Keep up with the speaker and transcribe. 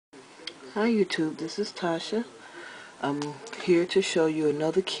Hi YouTube, this is Tasha. I'm here to show you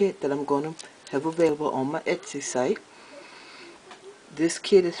another kit that I'm going to have available on my Etsy site. This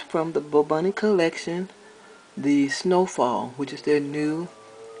kit is from the BoBunny collection, the Snowfall, which is their new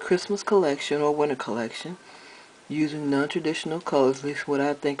Christmas collection or winter collection, using non-traditional colors, at least what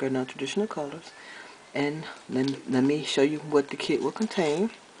I think are non-traditional colors. And let me show you what the kit will contain.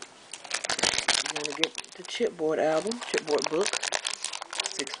 You're going to get the chipboard book,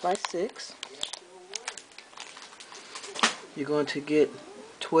 6x6. You're going to get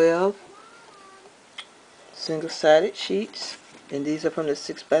 12 single-sided sheets, and these are from the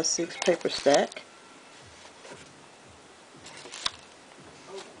 6x6 paper stack.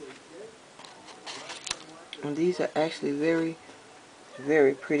 And these are actually very,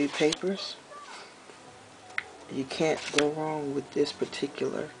 very pretty papers. You can't go wrong with this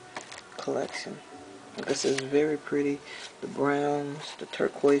particular collection. This is very pretty. The browns, the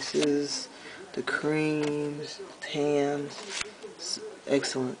turquoises, the creams, tans.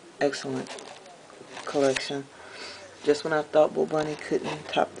 Excellent, excellent collection. Just when I thought BoBunny couldn't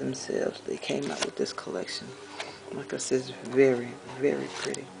top themselves, they came out with this collection. Like I said, it's very, very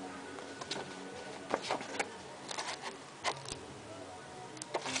pretty.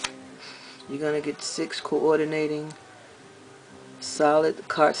 You're going to get 6 coordinating solid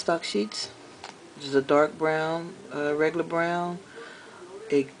cardstock sheets. This is a dark brown, regular brown,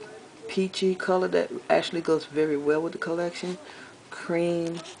 a peachy color that actually goes very well with the collection,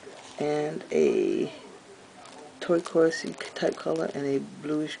 cream, and a turquoise type color, and a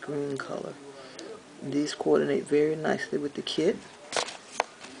bluish green color. These coordinate very nicely with the kit.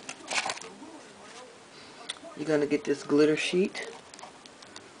 You're going to get this glitter sheet,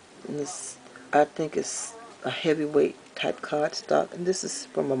 and this, I think, is a heavyweight type cardstock, and this is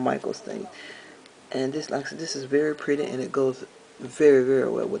from a Michaels thing. And this, like I said, this is very pretty, and it goes very, very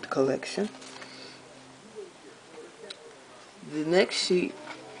well with the collection. The next sheet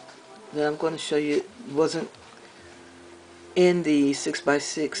that I'm going to show you wasn't in the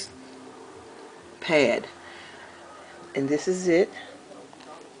 6x6 pad, and this is it.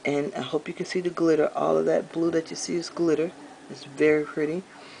 And I hope you can see the glitter. All of that blue that you see is glitter. It's very pretty.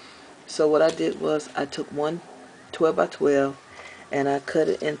 So what I did was I took one 12x12 and I cut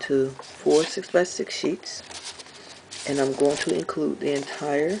it into 4 6x6 sheets, and I'm going to include the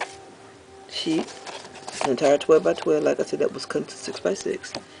entire sheet, the entire 12x12. Like I said, that was cut into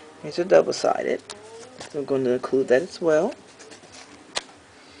 6x6. These are double-sided. So I'm going to include that as well.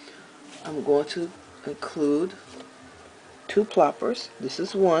 I'm going to include 2 ploppers. This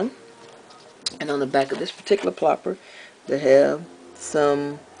is one, and on the back of this particular plopper they have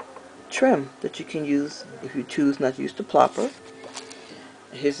some trim that you can use if you choose not to use the plopper.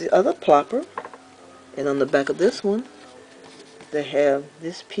 Here's the other plopper, and on the back of this one they have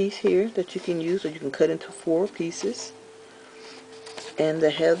this piece here that you can use, or you can cut into 4 pieces. And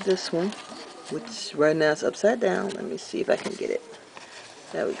they have this one, which right now is upside down. Let me see if I can get it.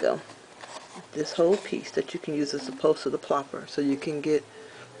 There we go. This whole piece that you can use as opposed to the plopper, so you can get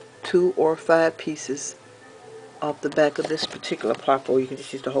 2 or 5 pieces off the back of this particular plopper, or you can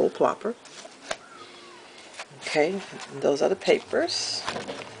just use the whole plopper. Okay, and those are the papers.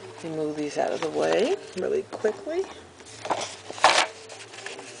 Let me move these out of the way really quickly.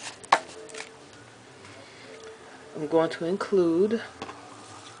 I'm going to include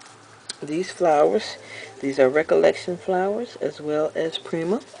these flowers. These are Recollection flowers as well as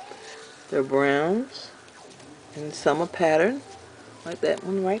Prima. They're browns and summer pattern, like that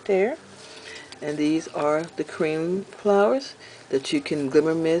one right there. And these are the cream flowers that you can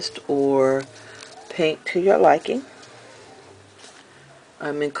glimmer mist or paint to your liking.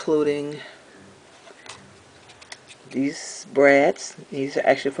 I'm including these brads. These are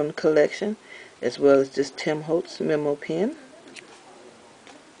actually from the collection, as well as this Tim Holtz memo pen.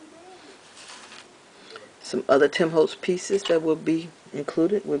 Some other Tim Holtz pieces that will be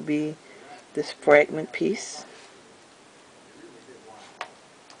included would be this fragment piece,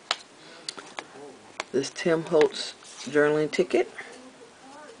 this Tim Holtz journaling ticket,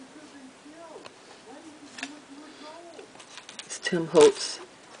 this Tim Holtz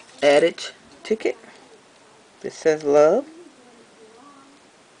adage ticket that says love,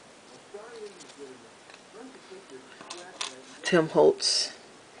 Tim Holtz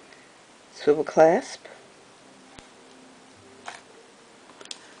swivel clasp.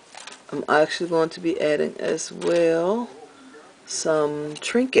 I'm actually going to be adding as well some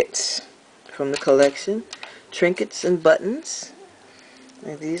trinkets from the collection, trinkets and buttons,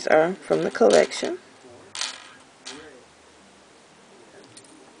 and these are from the collection.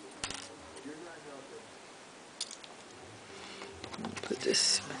 Put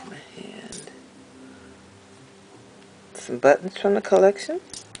this in my hand. some buttons from the collection.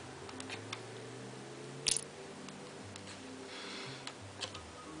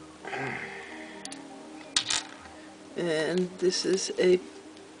 And this is a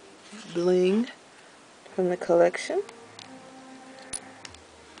bling from the collection.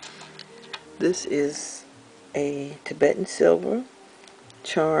 This is a Tibetan silver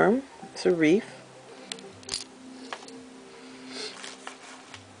charm. It's a wreath.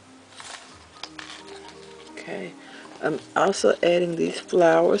 Okay, I'm also adding these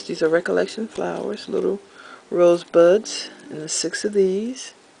flowers. These are recollection flowers, little rosebuds, and there's 6 of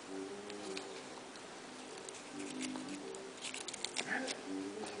these.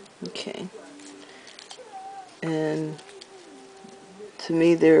 Okay, and to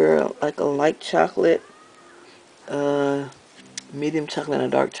me they're like a light chocolate, medium chocolate, and a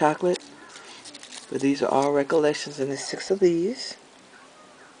dark chocolate. But these are all recollections, and there's 6 of these.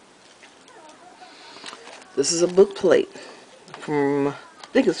 This is a book plate from, I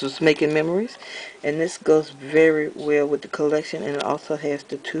think this was Making Memories, and this goes very well with the collection, and it also has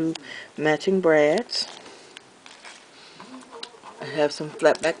the 2 matching brads. I have some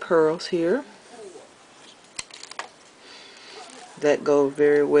flat back pearls here that go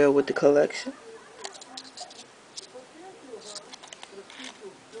very well with the collection.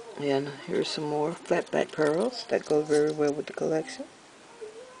 And here's some more flat back pearls that go very well with the collection.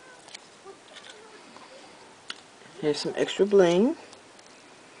 Here's some extra bling.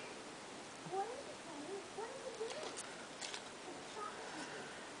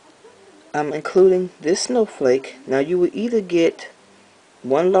 I'm including this snowflake. Now you will either get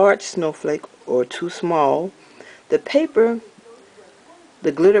 1 large snowflake or 2 small. The paper,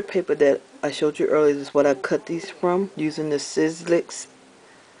 the glitter paper that I showed you earlier is what I cut these from using the Sizzlix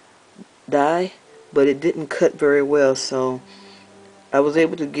die, but it didn't cut very well, so I was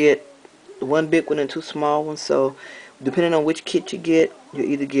able to get 1 big one and 2 small ones. So depending on which kit you get, you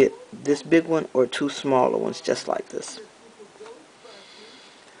either get this big one or 2 smaller ones just like this.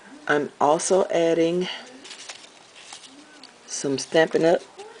 I'm also adding some Stampin' Up!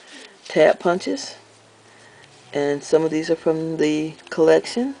 Tab punches, and some of these are from the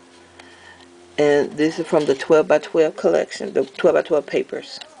collection, and these are from the 12 by 12 collection, the 12 by 12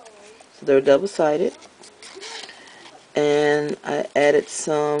 papers. So they're double-sided, and I added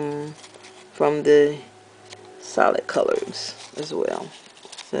some from the solid colors as well,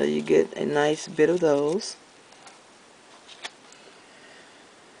 so you get a nice bit of those.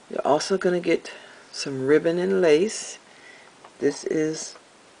 You're also going to get some ribbon and lace. This is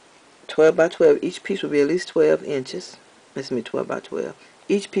 12 by 12. Each piece will be at least 12 inches. This is 12 by 12.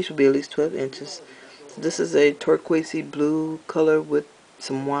 Each piece will be at least 12 inches. So this is a turquoisey blue color with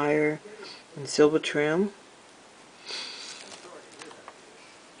some wire and silver trim.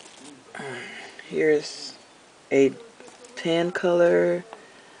 Here's a tan color,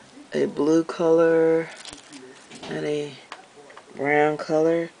 a blue color, and a brown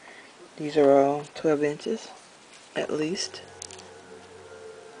color. These are all 12 inches at least.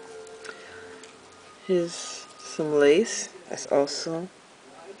 Here's some lace. That's also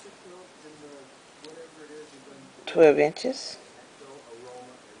 12 inches.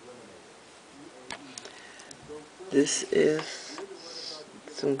 This is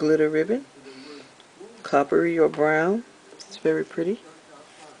some glitter ribbon, coppery or brown. It's very pretty.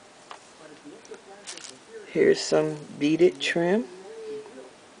 Here's some beaded trim.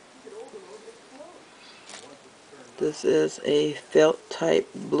 This is a felt type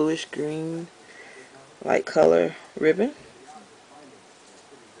bluish green light color ribbon.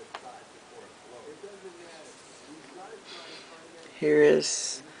 Here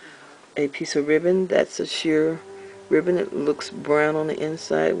is a piece of ribbon that's a sheer ribbon. It looks brown on the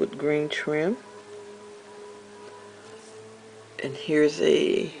inside with green trim. And here's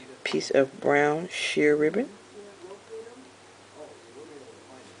a piece of brown sheer ribbon.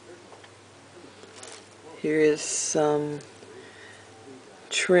 Here is some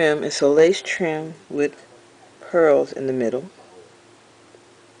trim. It's a lace trim with pearls in the middle.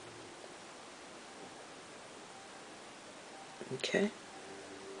 Okay.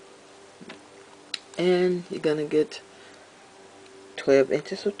 And you're going to get 12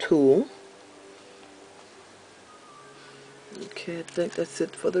 inches of tulle. Okay, I think that's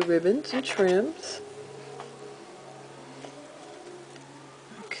it for the ribbons and trims.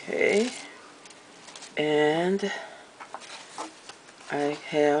 Okay. And I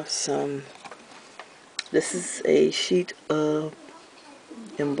have some, this is a sheet of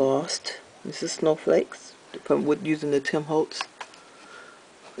embossed, this is snowflakes from with using the Tim Holtz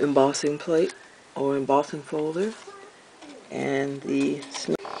embossing plate or embossing folder, and the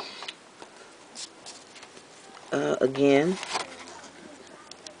Again,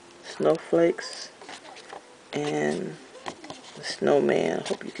 snowflakes and the snowman. I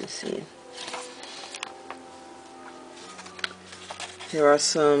hope you can see him. Here are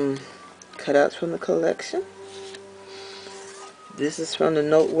some cutouts from the collection. This is from the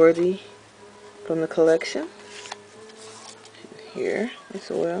Noteworthy from the collection. Here as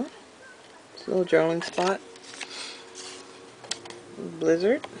well. It's a little journaling spot.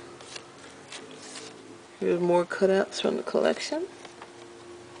 Blizzard. Here's more cutouts from the collection.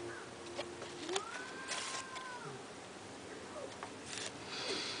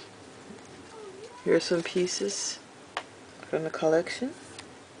 Here's some pieces from the collection.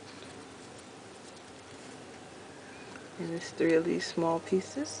 And there's 3 of these small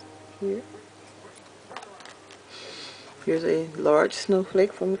pieces here. Here's a large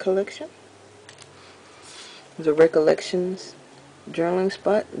snowflake from the collection. There's a Recollections journaling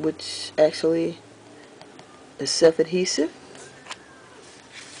spot, which actually is self-adhesive.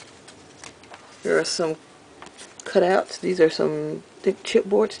 Here are some cutouts. These are some thick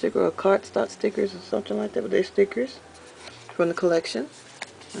chipboard sticker or cardstock stickers or something like that, but they're stickers from the collection.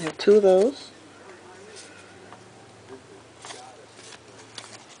 I have 2 of those.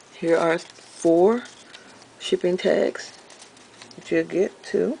 Here are 4 shipping tags that you'll get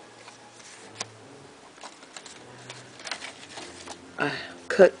too. I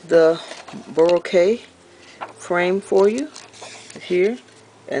cut the bouquet frame for you here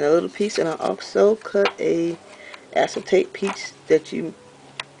and a little piece, and I also cut a acetate piece that you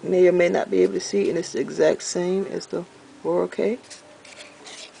may or may not be able to see, and it's the exact same as the bouquet.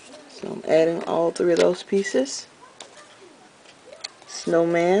 So I'm adding all 3 of those pieces.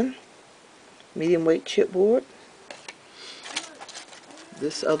 Snowman, medium weight chipboard.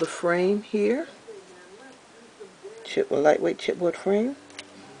 This other frame here, lightweight chipboard frame.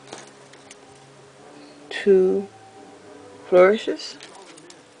 2 flourishes.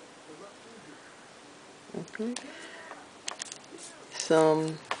 Okay.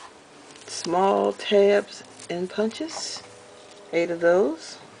 Some small tabs and punches. 8 of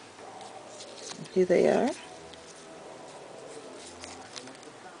those. Here they are.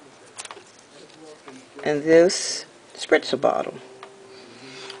 And this spritzer bottle.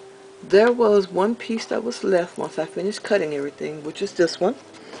 There was one piece that was left once I finished cutting everything, which is this one.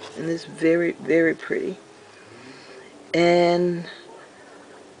 And it's very, very pretty. And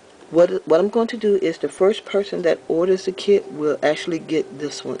what I'm going to do is the first person that orders the kit will actually get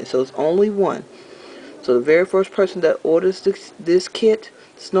this one. So it's only one. So the very first person that orders this kit,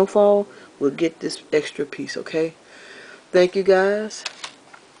 Snowfall, will get this extra piece, okay? Thank you guys.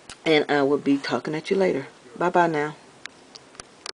 And I will be talking at you later. Bye-bye now.